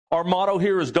Our motto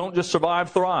here is don't just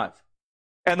survive, thrive.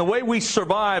 And the way we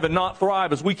survive and not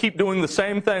thrive is we keep doing the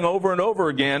same thing over and over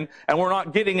again, and we're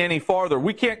not getting any farther.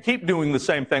 We can't keep doing the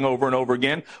same thing over and over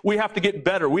again. We have to get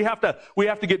better. We have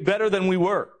to get better than we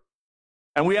were.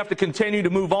 And we have to continue to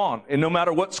move on, and no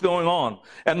matter what's going on.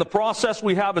 And the process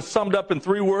we have is summed up in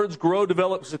 3 words: grow,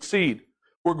 develop, succeed.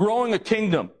 We're growing a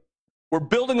kingdom. We're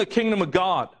building a kingdom of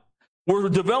God. We're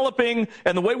developing,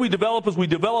 and the way we develop is we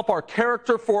develop our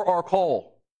character for our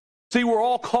call. See, we're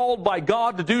all called by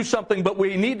God to do something, but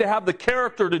we need to have the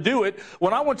character to do it.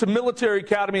 When I went to military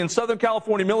academy in Southern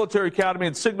California Military Academy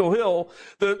in Signal Hill,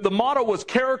 the motto was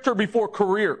character before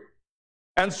career.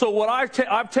 And so what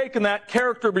I've taken that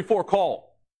character before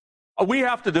call. We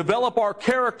have to develop our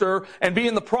character and be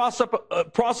in the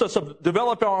process of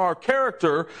developing our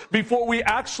character before we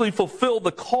actually fulfill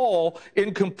the call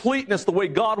in completeness the way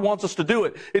God wants us to do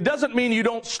it. It doesn't mean you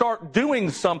don't start doing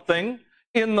something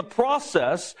in the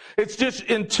process. It's just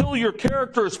until your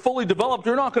character is fully developed,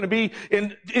 you're not going to be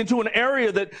into an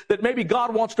area that maybe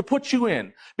God wants to put you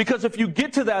in. Because if you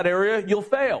get to that area, you'll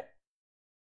fail.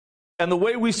 And the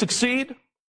way we succeed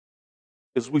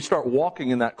is we start walking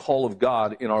in that call of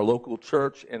God in our local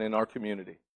church and in our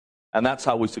community. And that's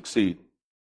how we succeed.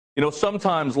 You know,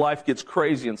 sometimes life gets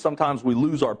crazy and sometimes we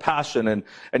lose our passion and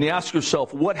you ask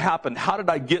yourself, what happened? How did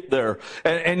I get there?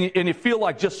 And you feel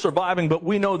like just surviving, but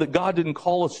we know that God didn't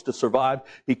call us to survive.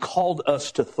 He called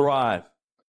us to thrive.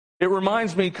 It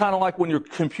reminds me kind of like when your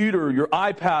computer, your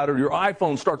iPad, or your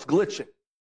iPhone starts glitching.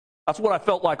 That's what I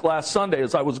felt like last Sunday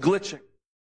as I was glitching.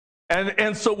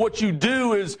 And so what you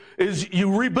do is you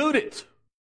reboot it.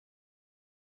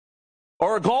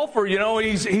 Or a golfer, you know,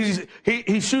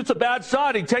 he shoots a bad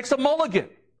shot, he takes a mulligan.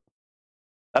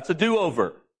 That's a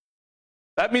do-over.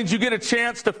 That means you get a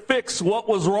chance to fix what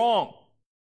was wrong.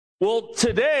 Well,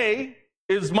 today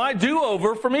is my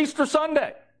do-over from Easter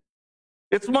Sunday.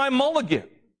 It's my mulligan.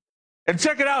 And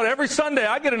check it out, every Sunday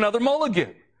I get another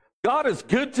mulligan. God is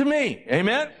good to me.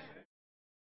 Amen?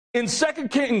 In 2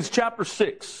 Kings chapter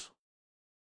 6,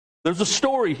 there's a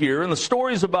story here, and the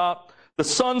story is about the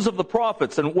sons of the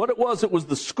prophets. And what it was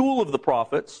the school of the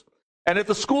prophets. And at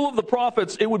the school of the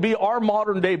prophets, it would be our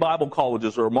modern-day Bible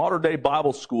colleges or modern-day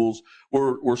Bible schools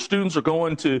where students are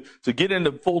going to get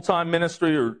into full-time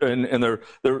ministry and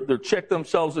they're check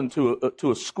themselves into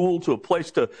a school, to a place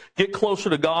to get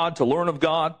closer to God, to learn of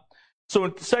God. So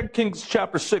in 2 Kings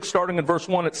chapter 6, starting in verse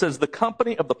 1, it says, the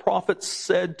company of the prophets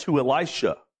said to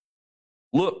Elisha,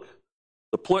 look,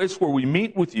 the place where we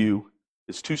meet with you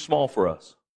is too small for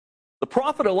us. The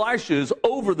prophet Elisha is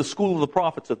over the school of the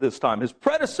prophets at this time. His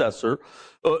predecessor,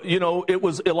 it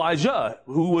was Elijah,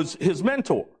 who was his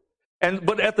mentor.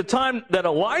 But at the time that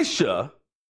Elisha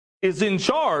is in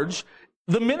charge,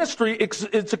 the ministry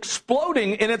it's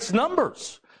exploding in its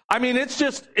numbers. I mean,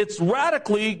 it's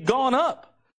radically gone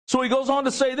up. So he goes on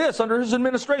to say this, under his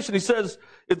administration, he says,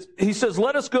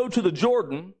 let us go to the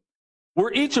Jordan,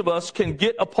 where each of us can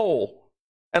get a pole,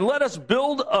 and let us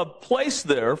build a place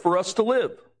there for us to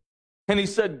live. And he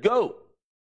said, go.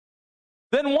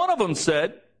 Then one of them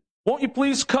said, won't you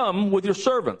please come with your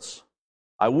servants?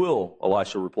 I will,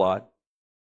 Elisha replied.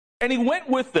 And he went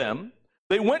with them.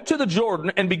 They went to the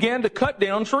Jordan and began to cut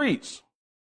down trees.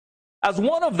 As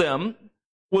one of them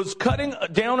was cutting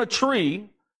down a tree,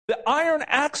 the iron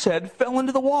axe head fell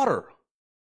into the water.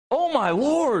 Oh, my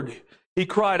Lord, he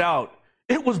cried out.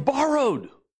 It was borrowed.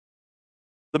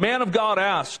 The man of God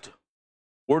asked,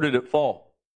 where did it fall?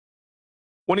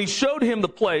 When he showed him the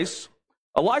place,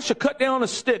 Elisha cut down a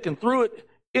stick and threw it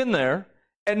in there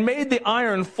and made the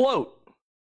iron float.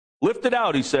 Lift it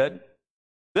out, he said.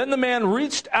 Then the man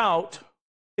reached out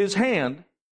his hand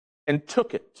and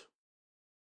took it.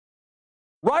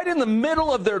 Right in the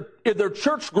middle of their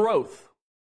church growth,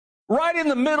 right in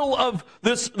the middle of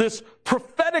this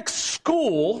prophetic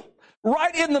school,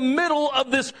 right in the middle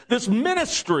of this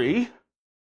ministry,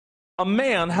 a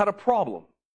man had a problem.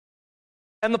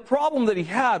 And the problem that he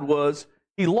had was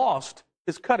he lost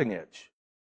his cutting edge.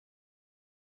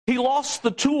 He lost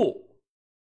the tool.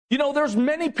 You know, there's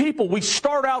many people, we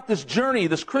start out this journey,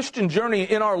 this Christian journey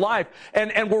in our life,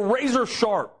 and we're razor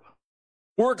sharp.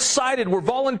 We're excited. We're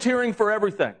volunteering for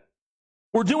everything.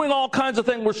 We're doing all kinds of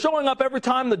things. We're showing up every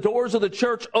time the doors of the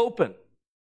church open.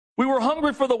 We were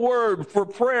hungry for the word, for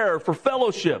prayer, for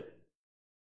fellowship.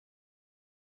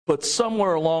 But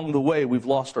somewhere along the way, we've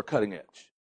lost our cutting edge.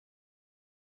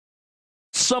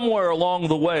 Somewhere along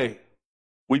the way,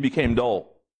 we became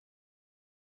dull.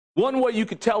 One way you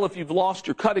could tell if you've lost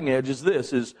your cutting edge is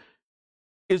this,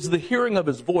 is the hearing of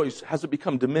his voice, has it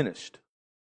become diminished?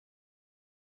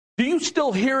 Do you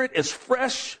still hear it as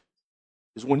fresh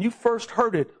as when you first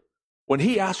heard it when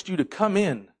he asked you to come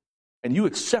in and you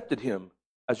accepted him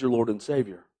as your Lord and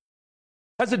Savior?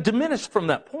 Has it diminished from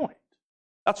that point?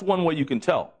 That's one way you can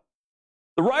tell.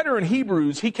 The writer in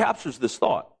Hebrews, he captures this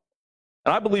thought.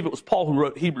 And I believe it was Paul who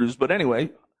wrote Hebrews, but anyway,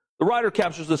 the writer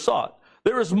captures this thought.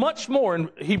 There is much more in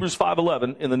Hebrews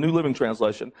 5:11 in the New Living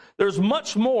Translation. There's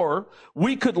much more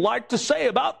we could like to say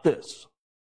about this.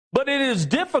 But it is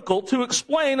difficult to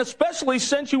explain, especially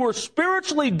since you are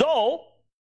spiritually dull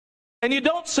and you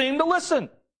don't seem to listen.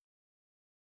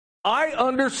 I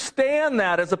understand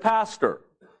that as a pastor.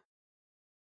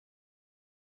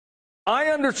 I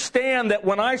understand that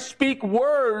when I speak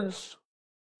words,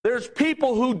 there's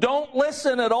people who don't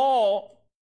listen at all.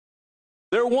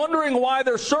 They're wondering why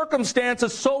their circumstance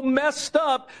is so messed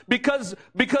up because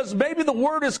maybe the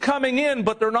word is coming in,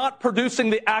 but they're not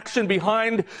producing the action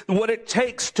behind what it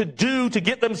takes to do to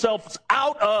get themselves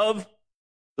out of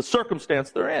the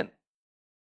circumstance they're in.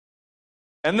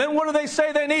 And then what do they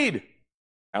say they need?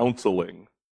 Counseling.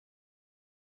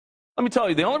 Let me tell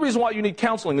you, the only reason why you need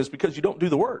counseling is because you don't do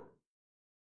the word.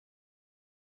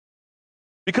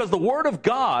 Because the Word of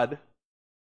God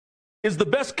is the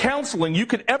best counseling you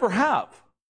could ever have.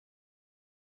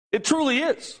 It truly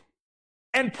is.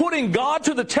 And putting God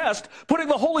to the test, putting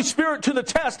the Holy Spirit to the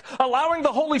test, allowing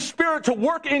the Holy Spirit to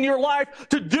work in your life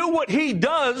to do what He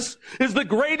does is the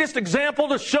greatest example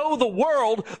to show the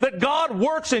world that God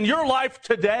works in your life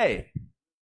today.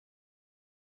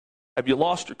 Have you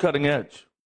lost your cutting edge?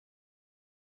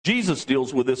 Jesus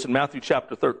deals with this in Matthew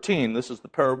chapter 13. This is the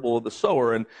parable of the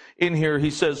sower. And in here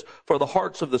he says, for the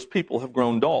hearts of this people have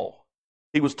grown dull.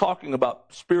 He was talking about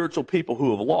spiritual people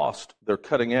who have lost their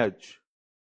cutting edge.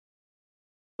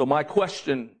 So my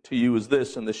question to you is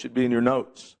this, and this should be in your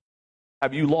notes.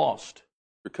 Have you lost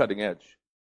your cutting edge?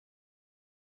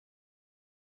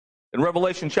 In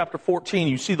Revelation chapter 14,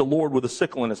 you see the Lord with a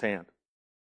sickle in his hand.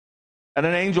 And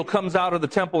an angel comes out of the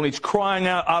temple, and he's crying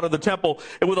out of the temple.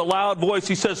 And with a loud voice,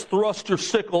 he says, thrust your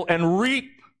sickle and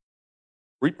reap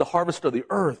the harvest of the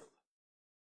earth.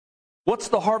 What's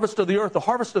the harvest of the earth? The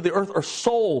harvest of the earth are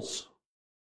souls.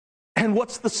 And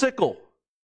what's the sickle?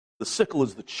 The sickle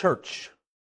is the church.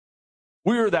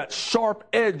 We are that sharp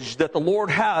edge that the Lord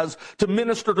has to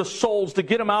minister to souls, to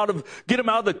get them out of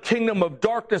the kingdom of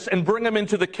darkness and bring them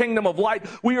into the kingdom of light.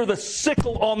 We are the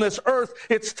sickle on this earth.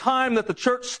 It's time that the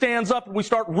church stands up and we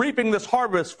start reaping this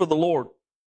harvest for the Lord.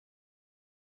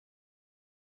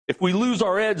 If we lose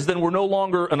our edge, then we're no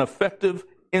longer an effective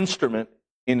instrument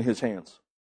in His hands.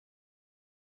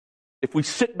 If we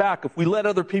sit back, if we let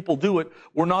other people do it,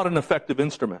 we're not an effective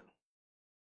instrument.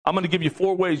 I'm going to give you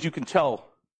 4 ways you can tell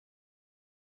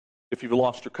if you've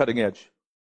lost your cutting edge.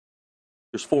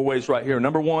 There's 4 ways right here.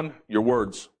 Number 1, your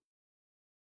words.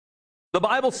 The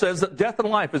Bible says that death and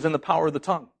life is in the power of the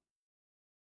tongue.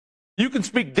 You can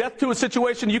speak death to a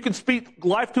situation. You can speak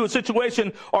life to a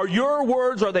situation. Are your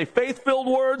words, are they faith-filled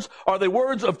words? Are they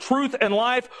words of truth and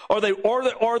life? Are they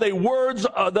words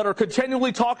that are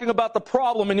continually talking about the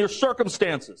problem in your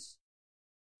circumstances?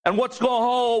 And what's going on?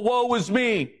 Oh, woe is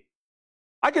me.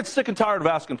 I get sick and tired of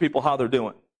asking people how they're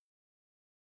doing.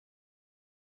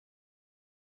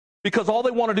 Because all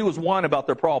they want to do is whine about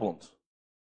their problems.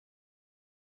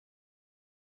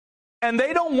 And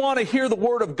they don't want to hear the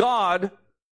Word of God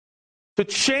to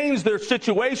change their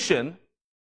situation.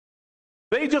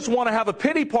 They just want to have a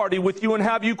pity party with you and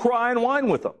have you cry and whine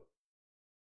with them.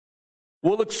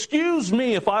 Well, excuse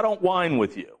me if I don't whine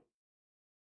with you.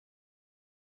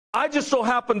 I just so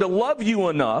happen to love you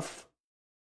enough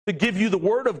to give you the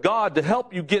Word of God to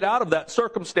help you get out of that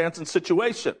circumstance and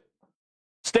situation.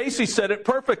 Stacy said it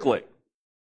perfectly.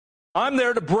 I'm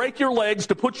there to break your legs,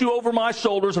 to put you over my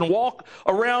shoulders and walk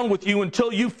around with you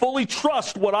until you fully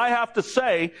trust what I have to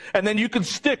say, and then you can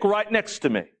stick right next to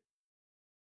me.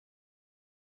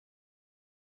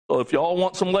 So if y'all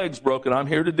want some legs broken, I'm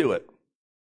here to do it.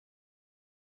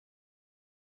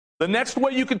 The next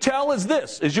way you can tell is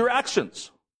this, is your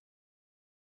actions.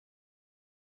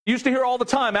 You used to hear all the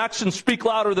time, actions speak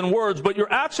louder than words, but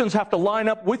your actions have to line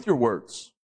up with your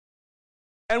words.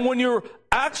 And when your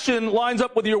action lines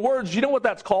up with your words, you know what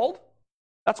that's called?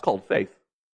 That's called faith.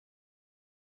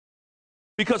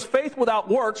 Because faith without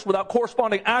works, without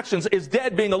corresponding actions, is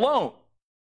dead being alone.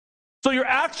 So your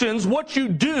actions, what you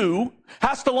do,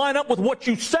 has to line up with what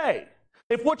you say.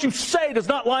 If what you say does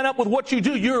not line up with what you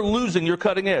do, you're losing your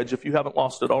cutting edge if you haven't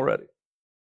lost it already.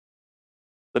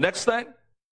 The next thing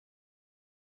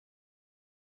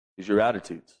is your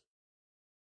attitudes.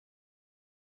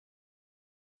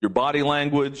 Your body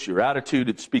language, your attitude,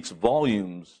 it speaks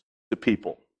volumes to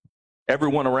people.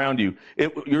 everyone around you.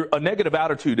 A negative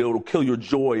attitude, it will kill your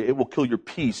joy. It will kill your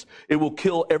peace. It will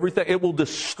kill everything. It will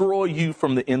destroy you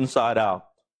from the inside out.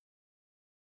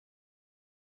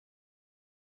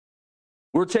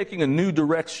 We're taking a new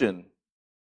direction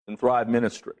in Thrive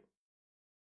Ministry.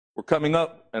 We're coming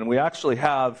up, and we actually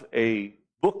have a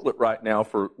booklet right now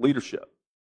for leadership.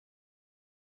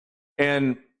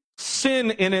 And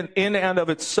sin in and of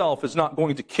itself is not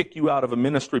going to kick you out of a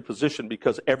ministry position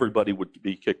because everybody would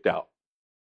be kicked out.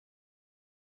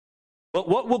 But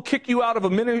what will kick you out of a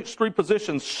ministry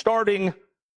position starting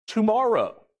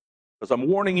tomorrow, because I'm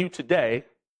warning you today,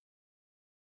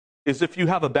 is if you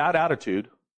have a bad attitude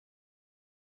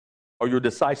or you're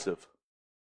decisive.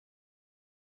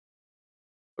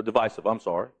 Or divisive, I'm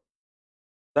sorry.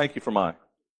 Thank you for my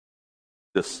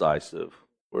decisive.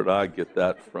 Where did I get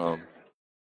that from?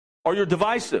 Or you're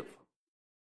divisive.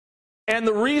 And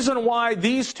the reason why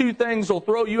these two things will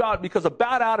throw you out, because a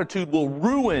bad attitude will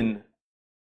ruin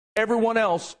everyone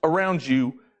else around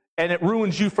you, and it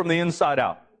ruins you from the inside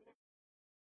out.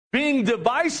 Being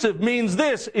divisive means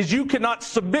this, is you cannot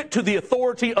submit to the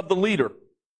authority of the leader.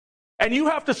 And you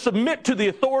have to submit to the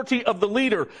authority of the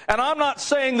leader. And I'm not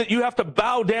saying that you have to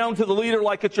bow down to the leader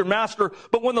like it's your master,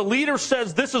 but when the leader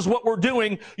says this is what we're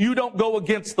doing, you don't go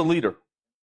against the leader.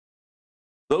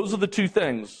 Those are the two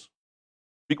things.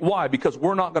 Why? Because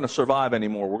we're not going to survive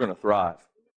anymore. We're going to thrive.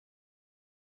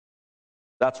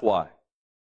 That's why.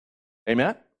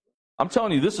 Amen? I'm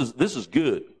telling you, this is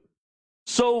good.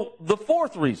 So the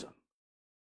fourth reason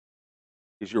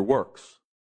is your works.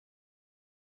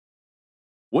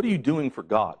 What are you doing for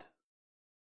God?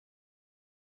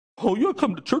 Oh, I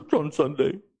come to church on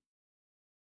Sunday.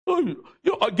 Oh,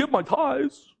 I give my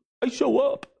tithes. I show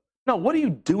up. No, what are you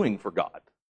doing for God?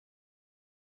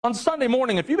 On Sunday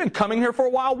morning, if you've been coming here for a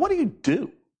while, what do you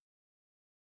do?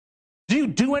 Do you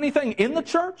do anything in the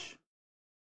church?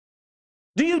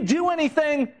 Do you do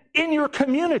anything in your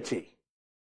community?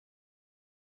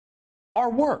 Our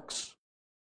works.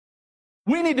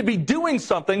 We need to be doing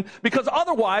something, because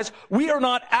otherwise we are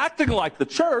not acting like the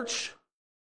church.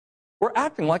 We're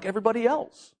acting like everybody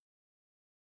else.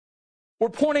 We're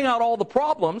pointing out all the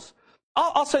problems.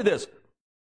 I'll say this.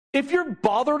 If you're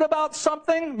bothered about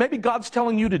something, maybe God's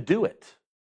telling you to do it.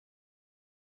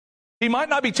 He might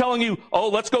not be telling you, oh,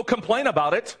 let's go complain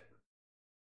about it.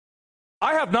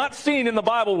 I have not seen in the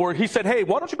Bible where he said, hey,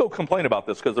 why don't you go complain about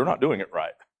this because they're not doing it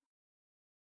right.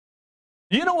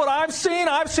 You know what I've seen?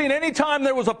 I've seen any time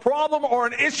there was a problem or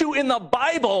an issue in the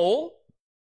Bible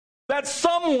that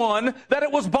someone that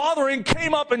it was bothering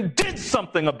came up and did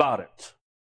something about it.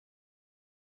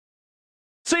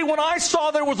 See, when I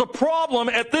saw there was a problem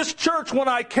at this church when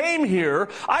I came here,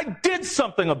 I did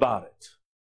something about it.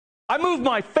 I moved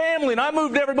my family and I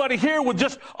moved everybody here with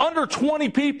just under 20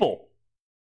 people.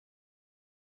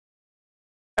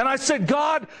 And I said,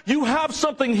 God, you have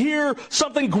something here,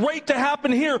 something great to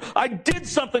happen here. I did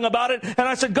something about it. And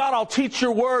I said, God, I'll teach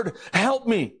your word. Help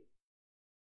me.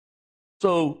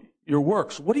 So your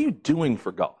works, what are you doing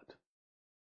for God?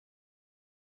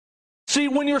 See,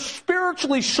 when you're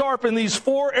spiritually sharp in these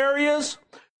four areas,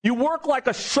 you work like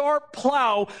a sharp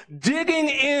plow, digging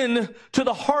in to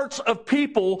the hearts of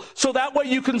people, so that way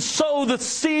you can sow the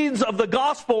seeds of the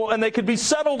gospel and they can be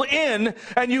settled in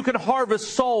and you can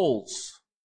harvest souls.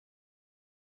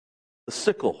 The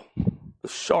sickle, the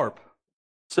sharp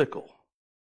sickle.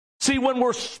 See, when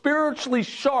we're spiritually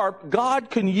sharp, God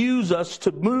can use us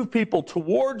to move people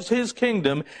towards His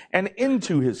kingdom and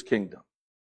into His kingdom.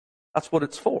 That's what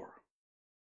it's for.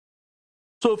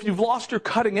 So if you've lost your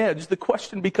cutting edge, the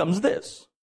question becomes this: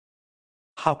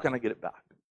 how can I get it back?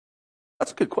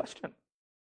 That's a good question.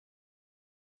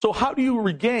 So how do you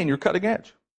regain your cutting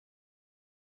edge?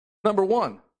 Number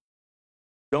one,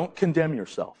 don't condemn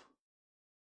yourself.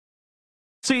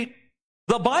 See,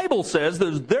 the Bible says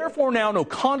there's therefore now no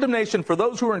condemnation for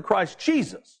those who are in Christ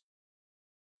Jesus.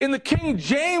 In the King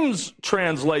James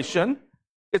translation,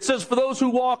 it says for those who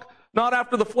walk not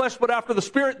after the flesh but after the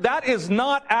Spirit. That is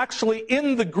not actually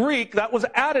in the Greek. That was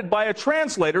added by a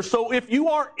translator. So if you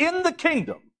are in the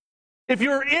kingdom, if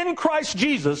you're in Christ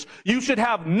Jesus, you should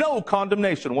have no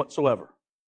condemnation whatsoever.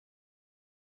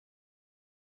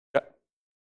 Okay.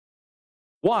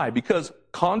 Why? Because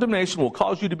condemnation will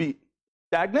cause you to be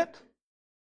stagnant,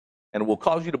 and it will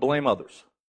cause you to blame others.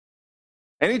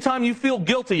 Anytime you feel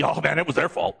guilty, oh man, it was their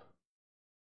fault.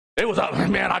 It was,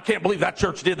 man, I can't believe that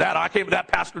church did that. I can't believe that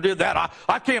pastor did that.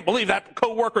 I can't believe that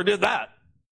coworker did that.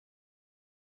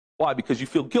 Why? Because you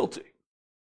feel guilty.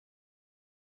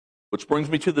 Which brings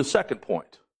me to the second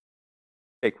point.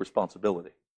 Take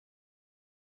responsibility.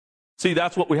 See,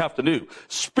 that's what we have to do.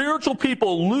 Spiritual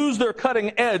people lose their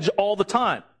cutting edge all the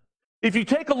time. If you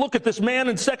take a look at this man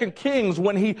in 2 Kings,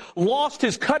 when he lost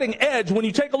his cutting edge, when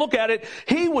you take a look at it,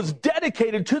 he was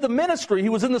dedicated to the ministry. He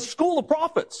was in the school of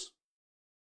prophets.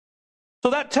 So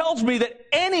that tells me that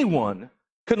anyone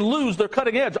can lose their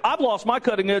cutting edge. I've lost my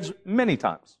cutting edge many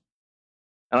times.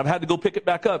 And I've had to go pick it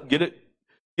back up, get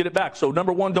it back. So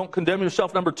number one, don't condemn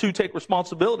yourself. Number two, take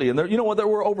responsibility. And there, you know what? There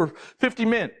were over 50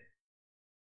 men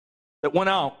that went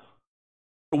out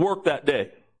to work that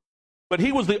day. But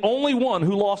he was the only one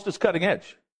who lost his cutting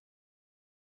edge.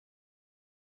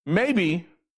 Maybe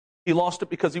he lost it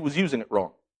because he was using it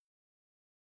wrong.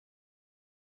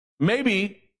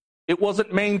 Maybe it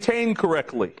wasn't maintained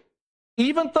correctly.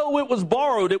 Even though it was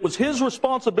borrowed, it was his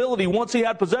responsibility once he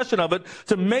had possession of it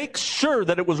to make sure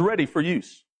that it was ready for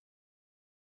use.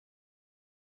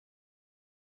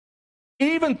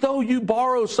 Even though you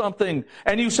borrow something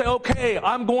and you say, okay,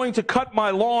 I'm going to cut my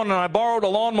lawn and I borrowed a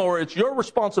lawnmower, it's your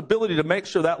responsibility to make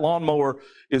sure that lawnmower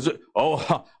is,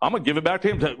 I'm going to give it back to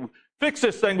him to fix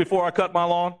this thing before I cut my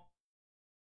lawn.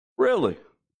 Really?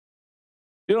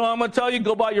 You know, I'm going to tell you,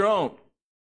 go buy your own.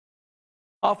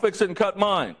 I'll fix it and cut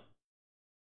mine.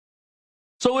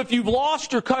 So if you've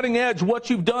lost your cutting edge,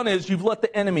 what you've done is you've let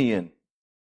the enemy in.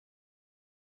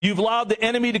 You've allowed the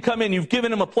enemy to come in. You've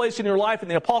given him a place in your life.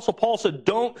 And the Apostle Paul said,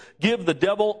 don't give the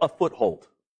devil a foothold.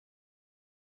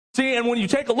 See, and when you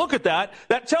take a look at that,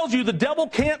 that tells you the devil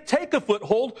can't take a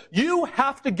foothold. You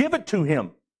have to give it to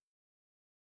him.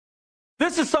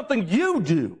 This is something you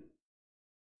do,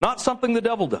 not something the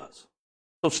devil does.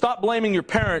 So stop blaming your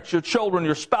parents, your children,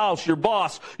 your spouse, your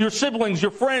boss, your siblings,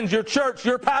 your friends, your church,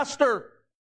 your pastor.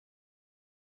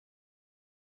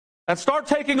 And start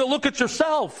taking a look at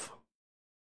yourself.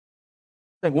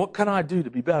 Saying, what can I do to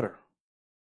be better?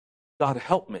 God,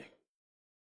 help me.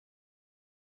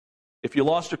 If you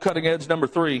lost your cutting edge, number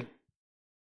 3,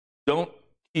 don't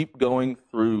keep going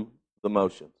through the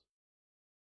motions.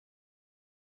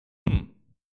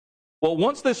 Well,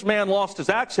 once this man lost his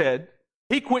axe head,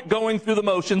 he quit going through the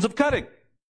motions of cutting.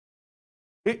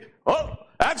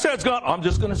 Axe head's gone. I'm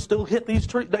just going to still hit these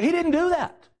trees. He didn't do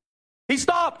that. He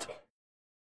stopped.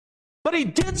 But he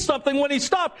did something when he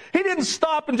stopped. He didn't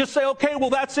stop and just say, okay, well,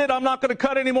 that's it. I'm not going to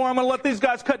cut anymore. I'm going to let these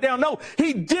guys cut down. No,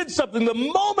 he did something. The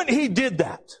moment he did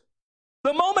that,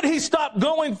 the moment he stopped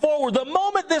going forward, the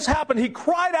moment this happened, he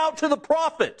cried out to the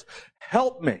prophet,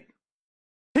 help me.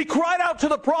 He cried out to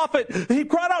the prophet. He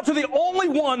cried out to the only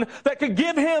one that could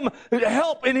give him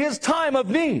help in his time of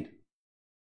need.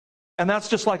 And that's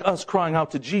just like us crying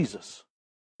out to Jesus,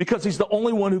 because he's the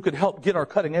only one who could help get our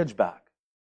cutting edge back.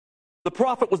 The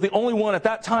prophet was the only one at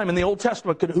that time in the Old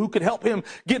Testament who could help him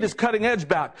get his cutting edge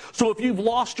back. So if you've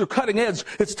lost your cutting edge,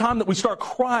 it's time that we start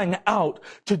crying out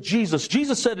to Jesus.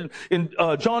 Jesus said in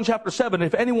John chapter 7,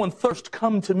 if anyone thirsts,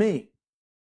 come to me.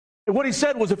 And what he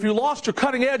said was, if you lost your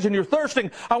cutting edge and you're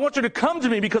thirsting, I want you to come to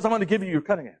me because I'm going to give you your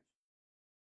cutting edge.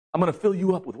 I'm going to fill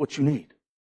you up with what you need.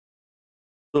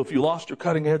 So if you lost your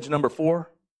cutting edge, number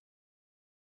 4,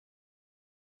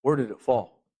 where did it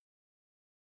fall?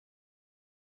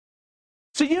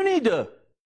 So you need to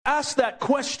ask that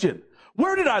question.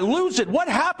 Where did I lose it? What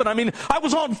happened? I mean, I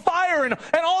was on fire and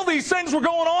all these things were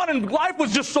going on and life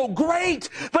was just so great,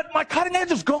 but my cutting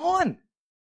edge is gone.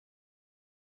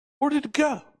 Where did it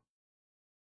go?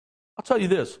 I'll tell you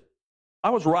this. I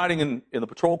was riding in the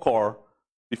patrol car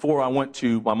before I went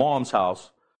to my mom's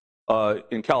house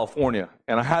in California,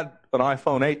 and I had an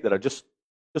iPhone 8 that I just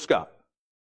got.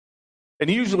 And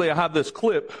usually I have this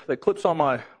clip that clips on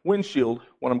my windshield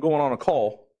when I'm going on a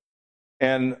call.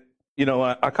 And, you know,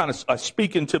 I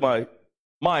speak into my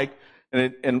mic,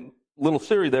 and little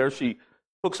Siri there, she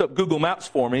hooks up Google Maps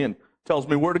for me and tells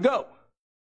me where to go.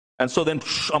 And so then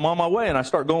I'm on my way and I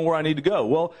start going where I need to go.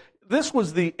 Well, this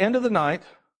was the end of the night.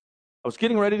 I was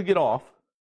getting ready to get off.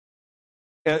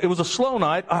 It was a slow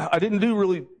night. I didn't do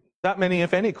really that many,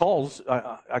 if any, calls.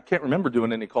 I can't remember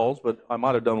doing any calls, but I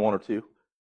might have done 1 or 2.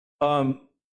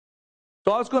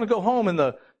 So I was going to go home, and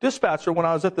the dispatcher, when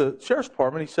I was at the sheriff's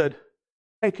department, he said,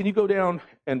 hey, can you go down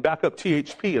and back up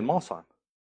THP in Mossheim?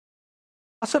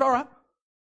 I said, all right,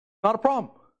 not a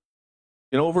problem.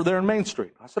 You know, over there in Main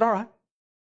Street. I said, all right.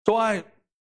 So I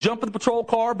jumped in the patrol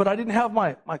car, but I didn't have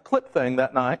my clip thing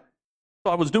that night,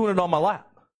 so I was doing it on my lap.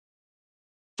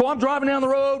 So I'm driving down the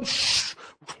road,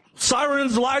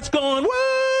 sirens, lights going,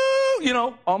 woo, you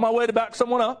know, on my way to back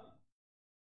someone up.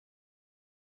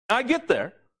 I get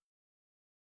there,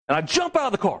 and I jump out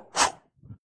of the car.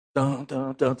 Dun,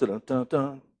 dun, dun, dun, dun,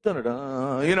 dun, dun,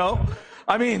 dun, you know,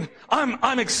 I mean,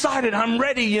 I'm excited, I'm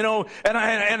ready, you know,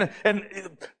 and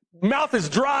mouth is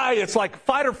dry. It's like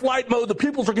fight or flight mode. The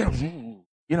pupils are getting,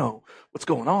 what's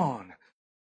going on?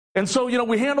 And so,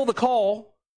 we handle the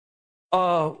call.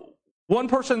 One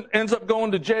person ends up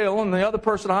going to jail, and the other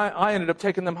person, I ended up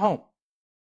taking them home.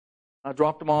 I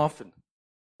dropped them off, and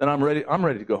then I'm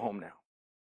ready to go home now.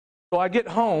 So I get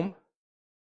home,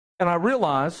 and I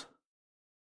realize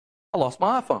I lost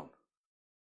my iPhone.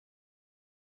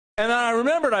 And then I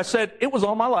remembered, I said, it was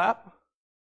on my lap.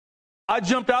 I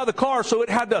jumped out of the car, so it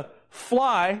had to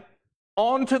fly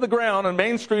onto the ground on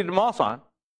Main Street in Mossine,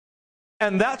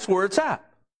 and that's where it's at.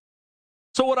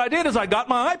 So what I did is I got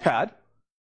my iPad,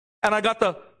 and I got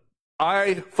the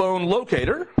iPhone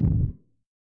locator,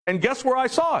 and guess where I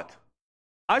saw it?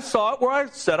 I saw it where I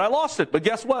said I lost it, but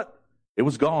guess what? It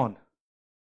was gone.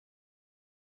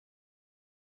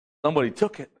 Somebody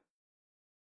took it.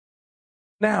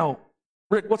 Now,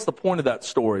 Rick, what's the point of that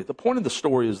story? The point of the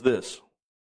story is this.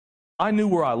 I knew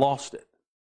where I lost it,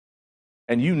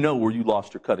 and you know where you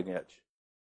lost your cutting edge.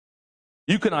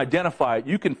 You can identify it.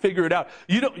 You can figure it out.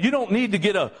 You don't need to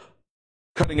get a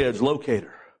cutting edge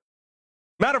locator.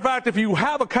 Matter of fact, if you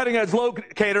have a cutting edge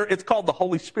locator, it's called the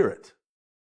Holy Spirit.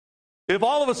 If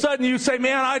all of a sudden you say,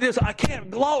 man, I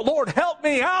can't, Lord, help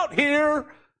me out here,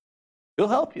 He'll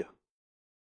help you.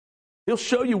 He'll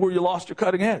show you where you lost your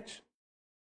cutting edge.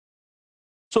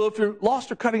 So if you're lost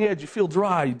your cutting edge, you feel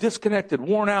dry, you're disconnected,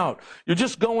 worn out, you're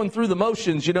just going through the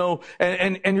motions,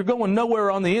 and you're going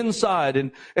nowhere on the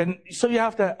inside. And so you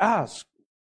have to ask,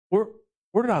 where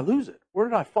did I lose it? Where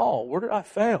did I fall? Where did I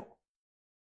fail?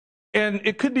 And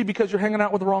it could be because you're hanging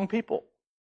out with the wrong people.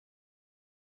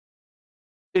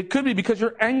 It could be because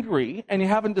you're angry and you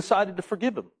haven't decided to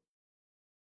forgive them.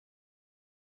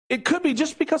 It could be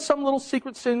just because some little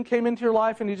secret sin came into your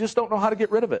life and you just don't know how to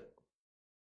get rid of it.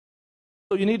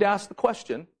 So you need to ask the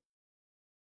question,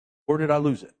 where did I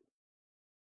lose it?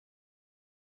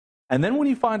 And then when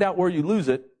you find out where you lose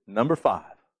it, number 5,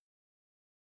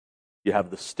 you have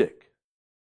the stick.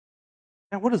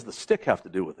 Now, what does the stick have to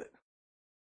do with it?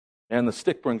 And the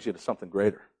stick brings you to something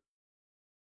greater.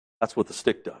 That's what the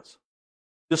stick does.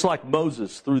 Just like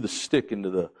Moses threw the stick into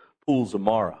the pools of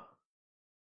Marah,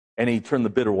 and he turned the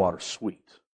bitter water sweet.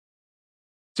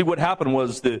 See, what happened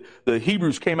was the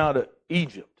Hebrews came out of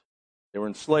Egypt. They were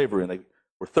in slavery, and they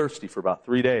were thirsty for about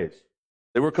 3 days.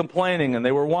 They were complaining, and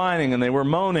they were whining, and they were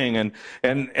moaning.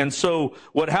 And so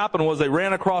what happened was they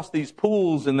ran across these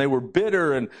pools, and they were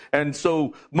bitter. And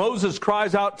so Moses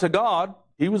cries out to God.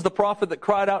 He was the prophet that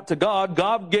cried out to God.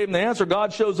 God gave him the answer.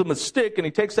 God shows him a stick, and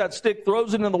he takes that stick,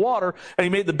 throws it into the water, and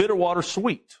he made the bitter water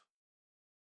sweet.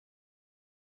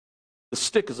 The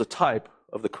stick is a type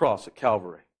of the cross at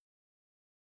Calvary.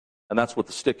 And that's what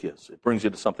the stick is. It brings you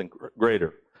to something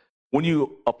greater. When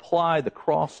you apply the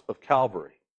cross of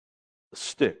Calvary, the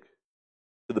stick,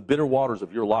 to the bitter waters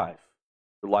of your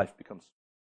life becomes.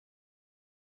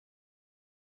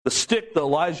 The stick that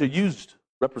Elijah used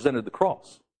represented the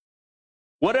cross.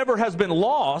 Whatever has been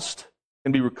lost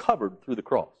can be recovered through the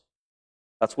cross.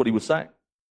 That's what he was saying.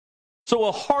 So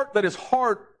a heart that is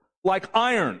hard like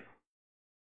iron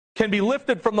can be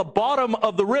lifted from the bottom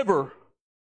of the river,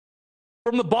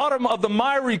 from the bottom of the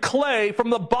miry clay, from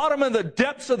the bottom of the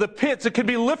depths of the pits. It can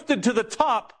be lifted to the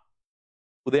top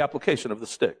with the application of the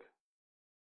stick.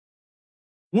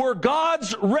 Where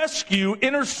God's rescue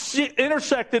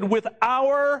intersected with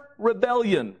our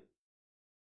rebellion,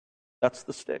 that's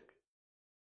the stick.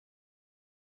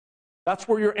 That's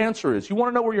where your answer is. You want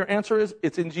to know where your answer is?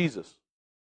 It's in Jesus.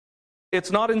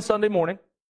 It's not in Sunday morning.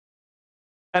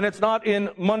 And it's not in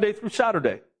Monday through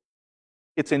Saturday.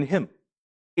 It's in Him.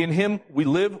 In Him we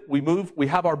live, we move, we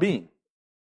have our being.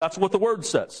 That's what the Word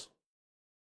says.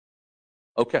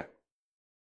 Okay.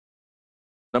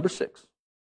 Number 6.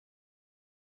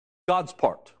 God's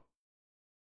part.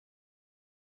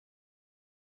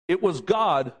 It was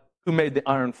God who made the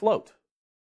iron float.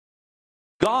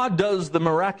 God does the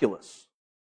miraculous.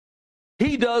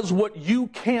 He does what you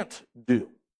can't do.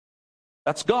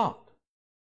 That's God.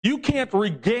 You can't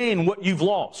regain what you've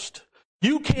lost.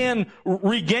 You can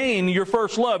regain your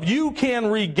first love. You can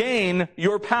regain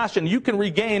your passion. You can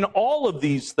regain all of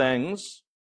these things,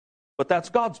 but that's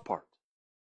God's part.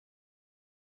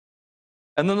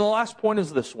 And then the last point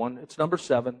is this one. It's number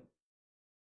 7,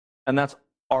 and that's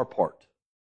our part.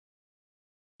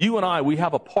 You and I, we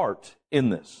have a part in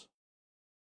this.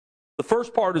 The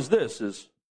first part is this, is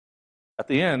at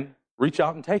the end, reach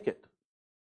out and take it.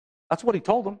 That's what he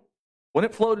told them. When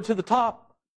it floated to the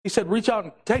top, he said, reach out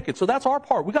and take it. So that's our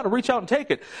part. We got to reach out and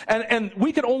take it. And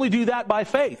we can only do that by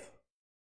faith.